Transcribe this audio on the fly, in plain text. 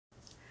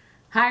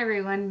Hi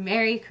everyone,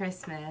 Merry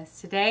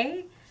Christmas.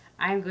 Today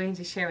I'm going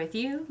to share with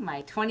you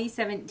my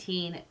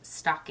 2017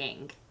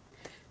 stocking.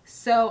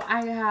 So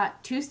I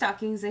got two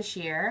stockings this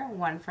year,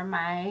 one from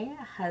my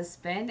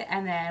husband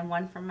and then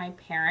one from my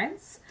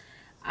parents.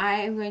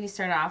 I am going to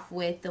start off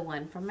with the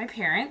one from my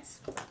parents.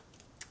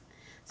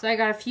 So I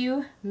got a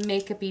few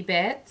makeup-y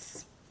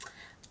bits.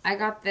 I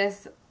got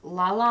this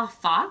Lala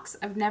Fox.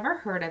 I've never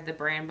heard of the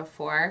brand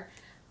before,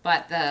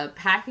 but the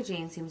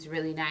packaging seems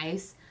really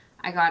nice.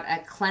 I got a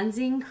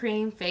cleansing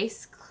cream,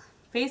 face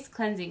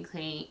cleansing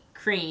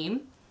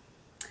cream,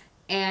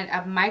 and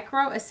a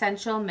micro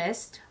essential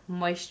mist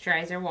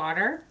moisturizer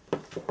water.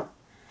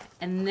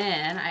 And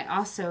then I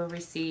also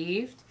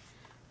received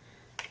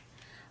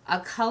a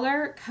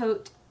color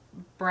coat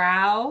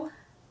brow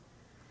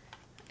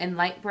in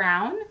light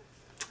brown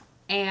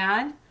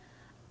and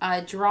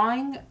a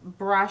drawing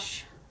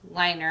brush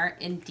liner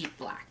in deep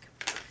black.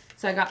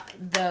 So I got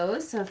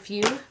those, so a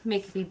few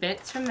makeup-y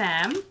bits from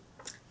them.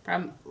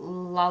 From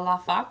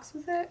Lala Fox,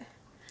 was it?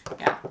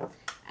 Yeah.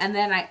 And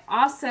then I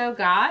also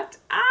got,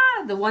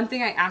 the one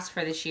thing I asked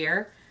for this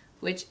year,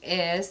 which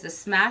is the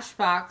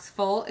Smashbox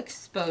Full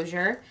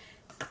Exposure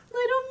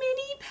Little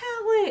Mini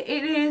Palette.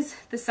 It is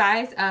the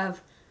size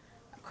of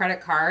a credit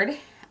card,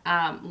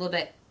 a little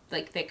bit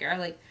like thicker.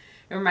 Like,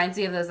 it reminds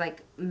me of those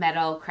like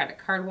metal credit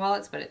card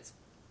wallets, but it's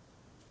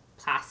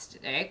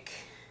plastic.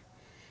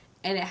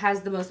 And it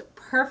has the most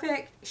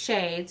perfect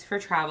shades for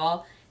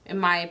travel. In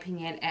my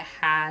opinion, it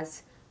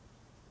has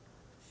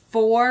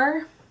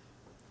four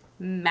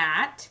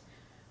matte,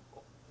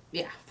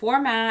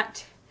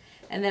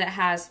 and then it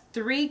has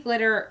 3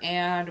 glitter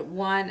and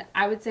 1,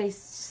 I would say,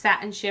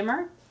 satin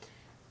shimmer.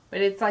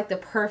 But it's like the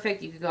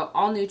perfect, you could go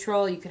all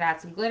neutral, you could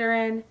add some glitter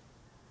in.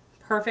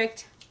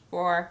 Perfect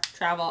for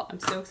travel. I'm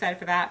so excited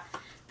for that.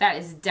 That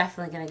is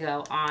definitely going to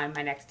go on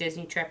my next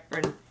Disney trip,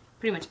 or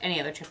pretty much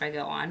any other trip I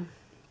go on.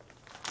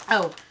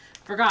 Oh,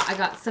 forgot, I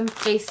got some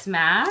face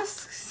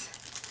masks.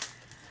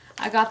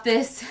 I got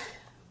this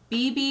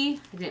BB,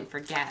 I didn't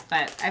forget,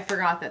 but I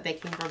forgot that they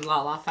came from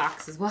Lala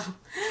Fox as well.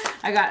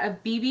 I got a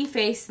BB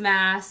face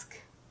mask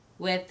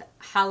with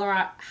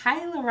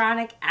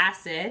hyaluronic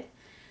acid.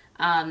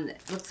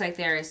 Looks like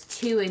there is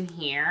 2 in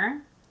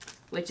here,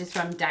 which is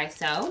from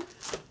Daiso.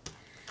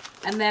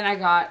 And then I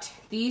got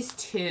these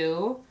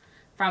 2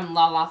 from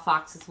Lala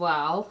Fox as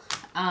well.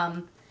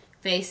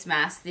 Face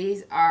masks.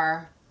 These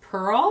are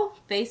Pearl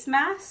face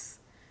masks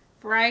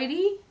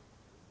variety.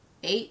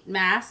 8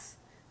 masks.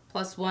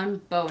 Plus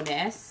 1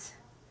 bonus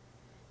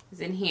is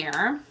in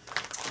here.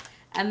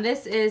 And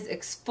this is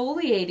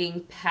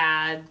exfoliating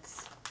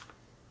pads.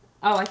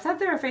 Oh, I thought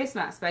they were face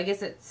masks, but I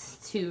guess it's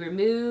to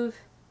remove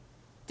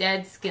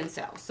dead skin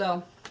cells.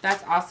 So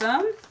that's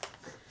awesome.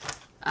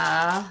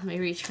 Let me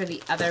reach for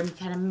the other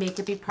kind of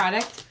makeup-y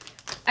product.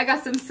 I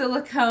got some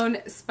silicone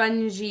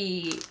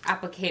spongy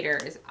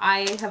applicators.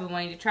 I have been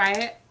wanting to try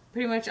it.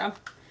 Pretty much on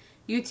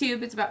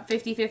YouTube, it's about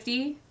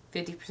 50-50.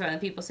 50% of the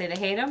people say they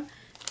hate them.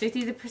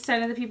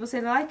 50% of the people say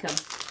they like them.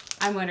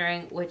 I'm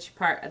wondering which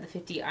part of the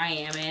 50 I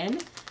am in.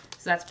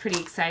 So that's pretty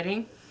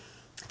exciting.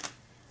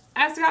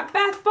 I also got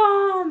bath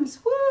bombs.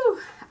 Woo!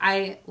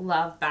 I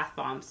love bath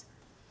bombs.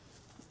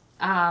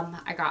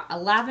 I got a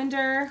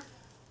lavender,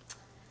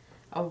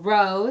 a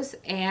rose,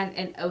 and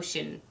an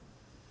ocean.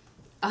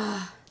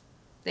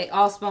 They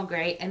all smell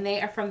great, and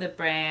they are from the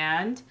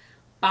brand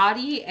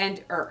Body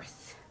and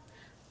Earth.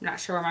 I'm not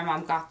sure where my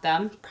mom got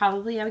them.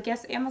 Probably, I would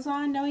guess,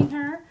 Amazon, knowing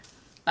her.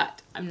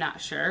 But I'm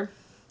not sure.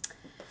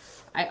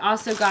 I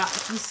also got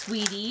some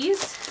sweeties,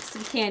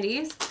 some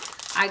candies.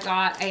 I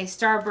got a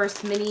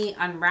Starburst Mini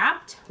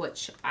Unwrapped,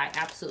 which I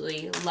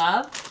absolutely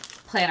love.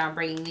 Plan on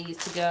bringing these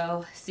to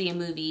go see a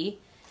movie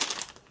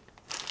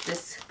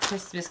this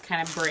Christmas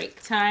kind of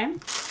break time.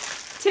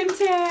 Tim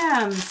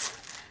Tams.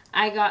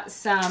 I got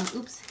some,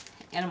 oops,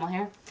 animal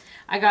hair.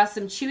 I got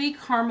some chewy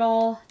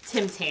caramel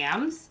Tim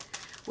Tams,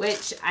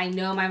 which I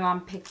know my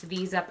mom picked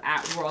these up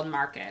at World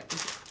Market.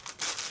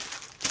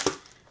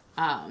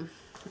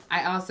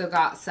 I also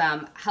got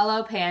some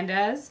Hello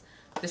Pandas,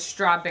 the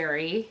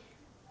strawberry,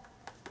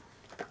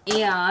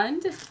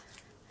 and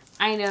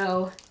I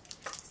know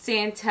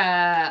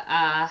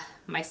Santa,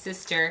 my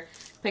sister,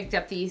 picked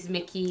up these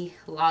Mickey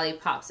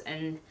lollipops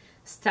and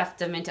stuffed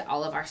them into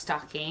all of our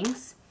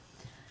stockings.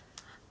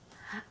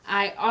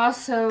 I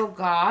also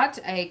got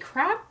a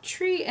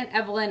Crabtree and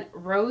Evelyn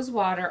Rose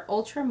Water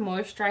Ultra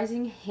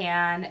Moisturizing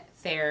Hand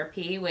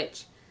Therapy,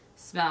 which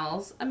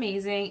smells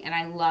amazing, and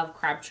I love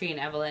Crabtree and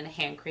Evelyn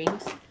hand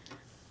creams.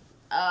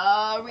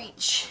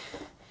 Reach.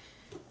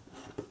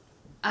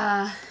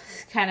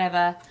 Kind of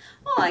a,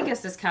 well, I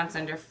guess this counts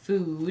under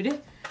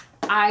food.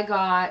 I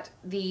got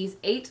these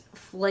 8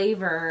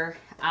 flavor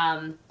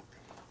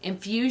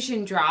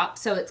infusion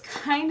drops, so it's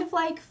kind of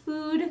like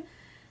food,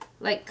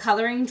 like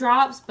coloring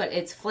drops, but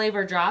it's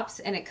flavor drops,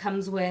 and it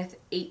comes with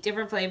 8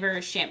 different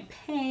flavors: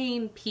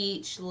 champagne,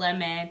 peach,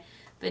 lemon,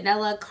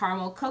 vanilla,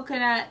 caramel,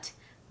 coconut,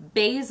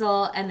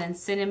 basil, and then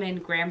cinnamon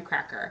graham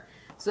cracker.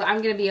 So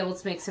I'm going to be able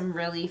to make some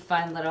really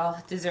fun little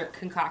dessert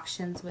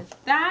concoctions with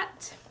that.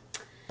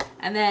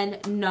 And then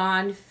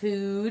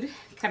non-food,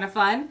 kind of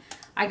fun.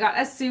 I got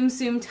a Tsum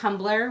Tsum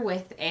tumbler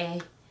with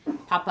a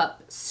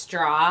pop-up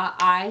straw.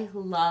 I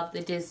love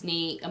the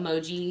Disney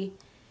emoji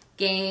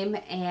game,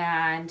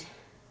 and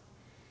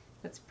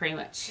that's pretty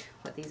much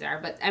what these are.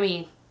 But, I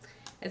mean,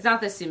 it's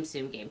not the Tsum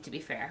Tsum game, to be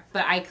fair.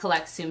 But I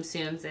collect Tsum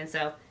Tsums, and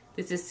so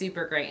this is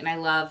super great. And I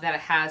love that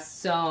it has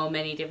so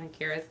many different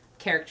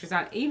characters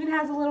on it. It even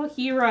has a little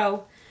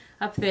hero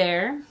up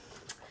there.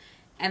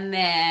 And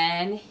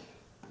then in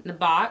the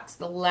box,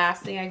 the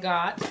last thing I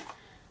got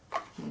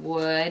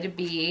would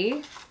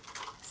be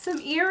some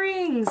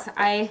earrings.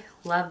 I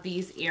love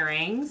these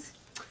earrings.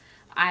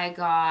 I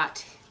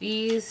got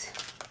these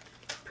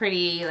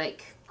pretty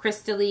like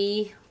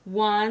crystal-y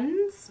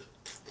ones.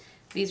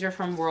 These are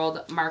from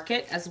World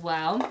Market as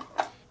well.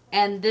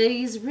 And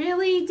these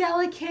really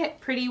delicate,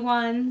 pretty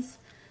ones,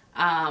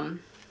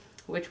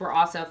 which were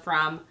also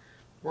from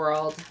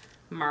World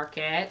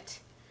Market.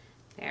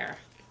 They're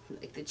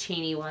like the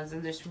chainy ones,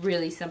 and just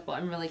really simple.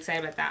 I'm really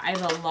excited about that. I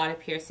have a lot of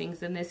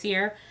piercings in this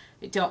year.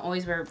 I don't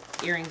always wear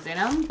earrings in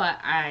them, but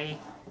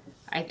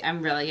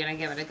I'm really gonna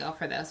give it a go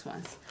for those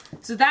ones.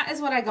 So that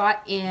is what I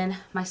got in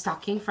my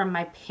stocking from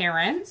my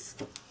parents.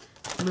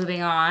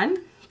 Moving on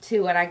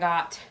to what I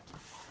got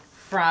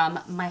from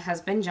my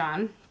husband,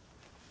 John.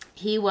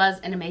 He was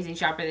an amazing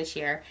shopper this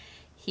year.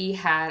 He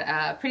had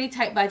a pretty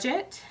tight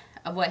budget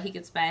of what he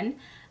could spend,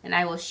 and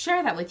I will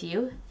share that with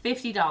you.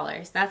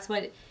 $50. That's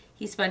what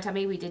he spent on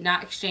me. We did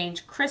not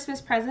exchange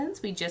Christmas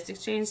presents. We just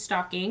exchanged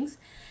stockings.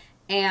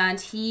 And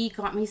he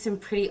got me some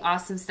pretty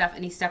awesome stuff,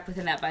 and he stuck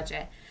within that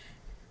budget.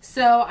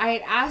 So I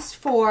had asked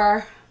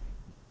for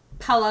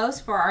pillows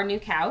for our new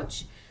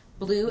couch,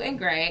 blue and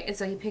gray. And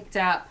so he picked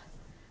up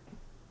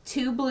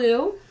 2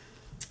 blue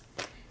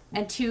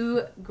and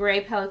 2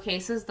 gray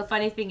pillowcases. The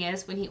funny thing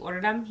is, when he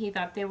ordered them, he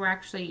thought they were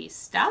actually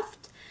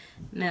stuffed.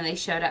 And then they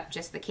showed up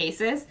just the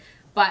cases.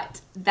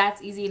 But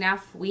that's easy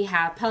enough. We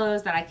have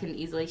pillows that I can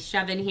easily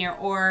shove in here,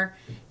 or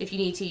if you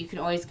need to, you can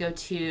always go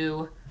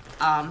to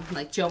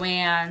like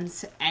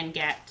Joann's and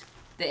get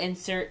the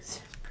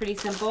inserts. Pretty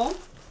simple.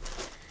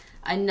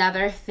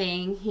 Another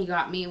thing he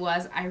got me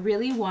was I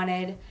really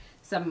wanted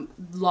some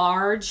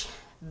large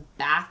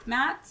bath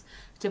mats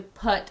to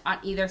put on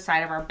either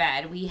side of our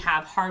bed. We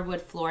have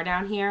hardwood floor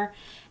down here,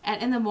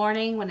 and in the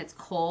morning when it's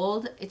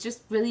cold, it's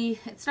just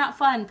really, it's not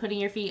fun putting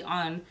your feet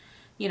on,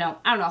 you know,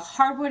 I don't know,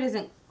 hardwood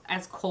isn't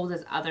as cold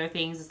as other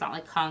things. It's not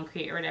like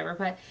concrete or whatever,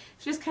 but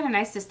it's just kind of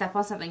nice to step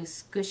on something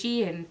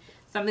squishy and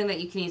something that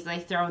you can easily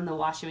throw in the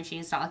washing machine.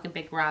 It's not like a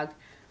big rug.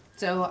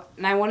 So,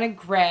 and I wanted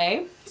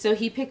gray. So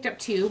he picked up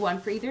 2, one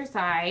for either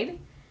side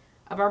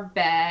of our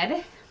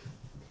bed,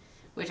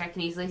 which I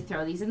can easily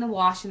throw these in the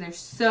wash, and they're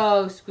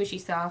so squishy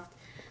soft.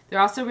 They're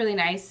also really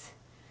nice.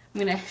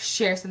 I'm going to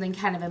share something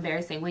kind of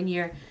embarrassing. When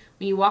you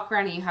walk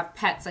around and you have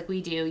pets like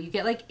we do, you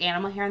get like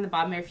animal hair on the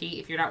bottom of your feet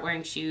if you're not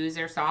wearing shoes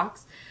or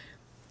socks.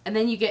 And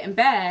then you get in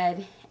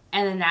bed,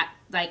 and then that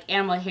like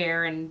animal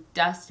hair and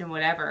dust and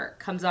whatever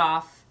comes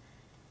off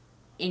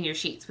in your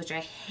sheets, which I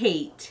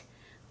hate.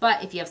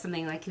 But if you have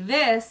something like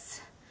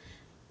this,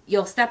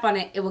 you'll step on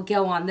it, it will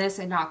go on this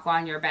and not go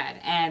on your bed.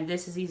 And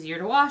this is easier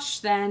to wash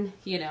than,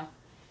 you know,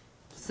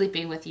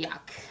 sleeping with yuck.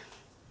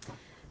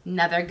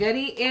 Another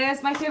goodie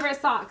is my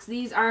favorite socks.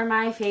 These are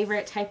my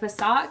favorite type of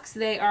socks.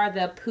 They are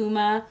the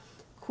Puma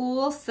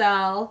Cool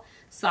Cell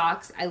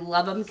socks. I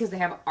love them because they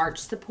have arch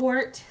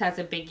support. That's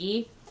a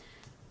biggie.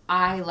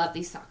 I love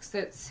these socks.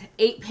 It's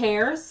 8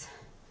 pairs.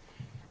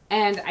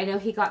 And I know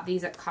he got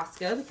these at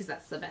Costco because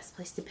that's the best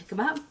place to pick them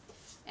up.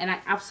 And I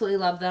absolutely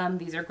love them.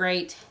 These are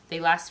great. They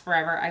last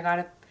forever. I got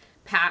a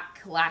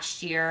pack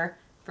last year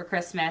for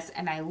Christmas,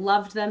 and I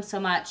loved them so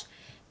much.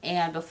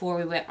 And before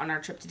we went on our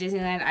trip to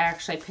Disneyland, I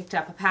actually picked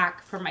up a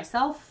pack for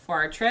myself for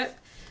our trip.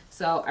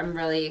 So I'm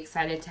really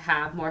excited to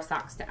have more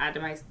socks to add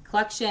to my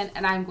collection.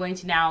 And I'm going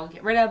to now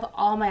get rid of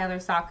all my other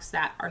socks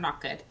that are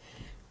not good,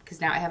 because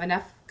now I have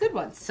enough good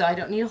ones, so I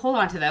don't need to hold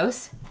on to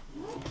those.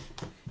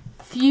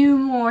 Few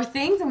more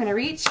things I'm going to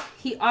reach.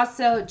 He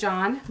also,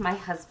 John, my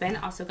husband,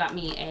 also got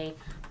me a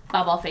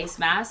bubble face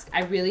mask.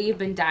 I really have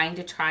been dying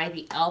to try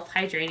the e.l.f.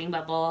 hydrating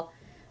bubble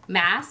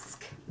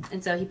mask,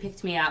 and so he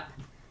picked me up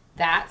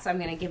that, so I'm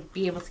going to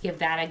be able to give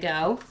that a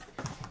go.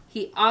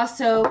 He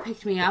also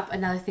picked me up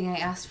another thing I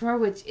asked for,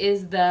 which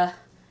is the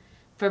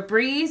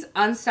Febreze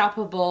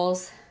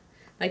Unstoppables,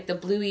 like the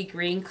bluey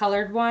green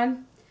colored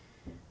one.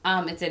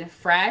 It's in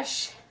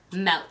Fresh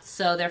Melts,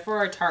 so they're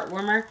for a tart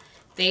warmer.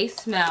 They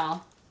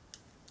smell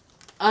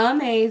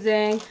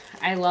amazing.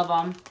 I love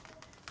them.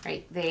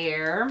 Right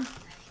there.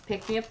 He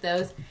picked me up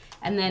those.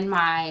 And then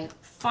my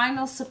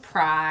final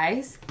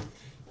surprise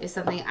is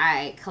something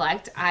I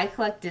collect. I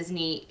collect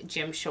Disney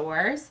gym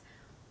shorts.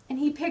 And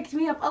he picked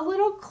me up a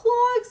little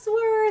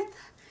Clogsworth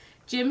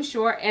gym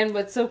short. And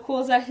what's so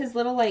cool is that his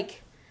little,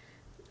 like,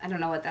 I don't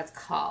know what that's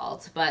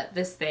called, but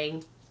this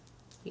thing,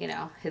 you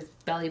know, his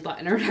belly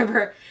button or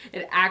whatever,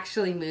 it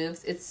actually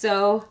moves. It's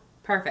so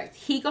perfect.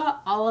 He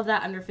got all of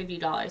that under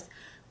 $50,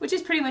 which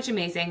is pretty much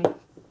amazing.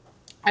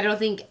 I don't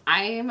think,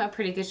 I am a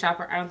pretty good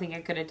shopper. I don't think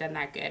I could have done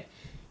that good.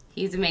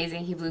 He's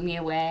amazing. He blew me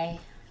away.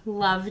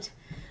 Loved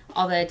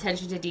all the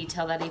attention to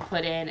detail that he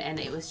put in, and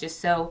it was just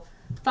so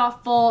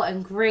thoughtful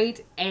and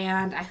great,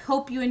 and I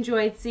hope you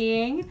enjoyed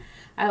seeing.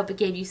 I hope it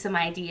gave you some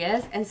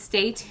ideas, and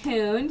stay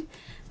tuned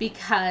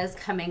because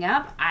coming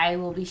up I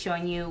will be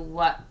showing you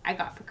what I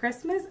got for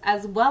Christmas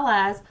as well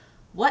as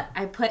what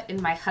I put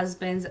in my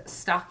husband's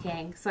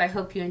stocking. So I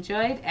hope you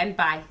enjoyed, and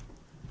bye.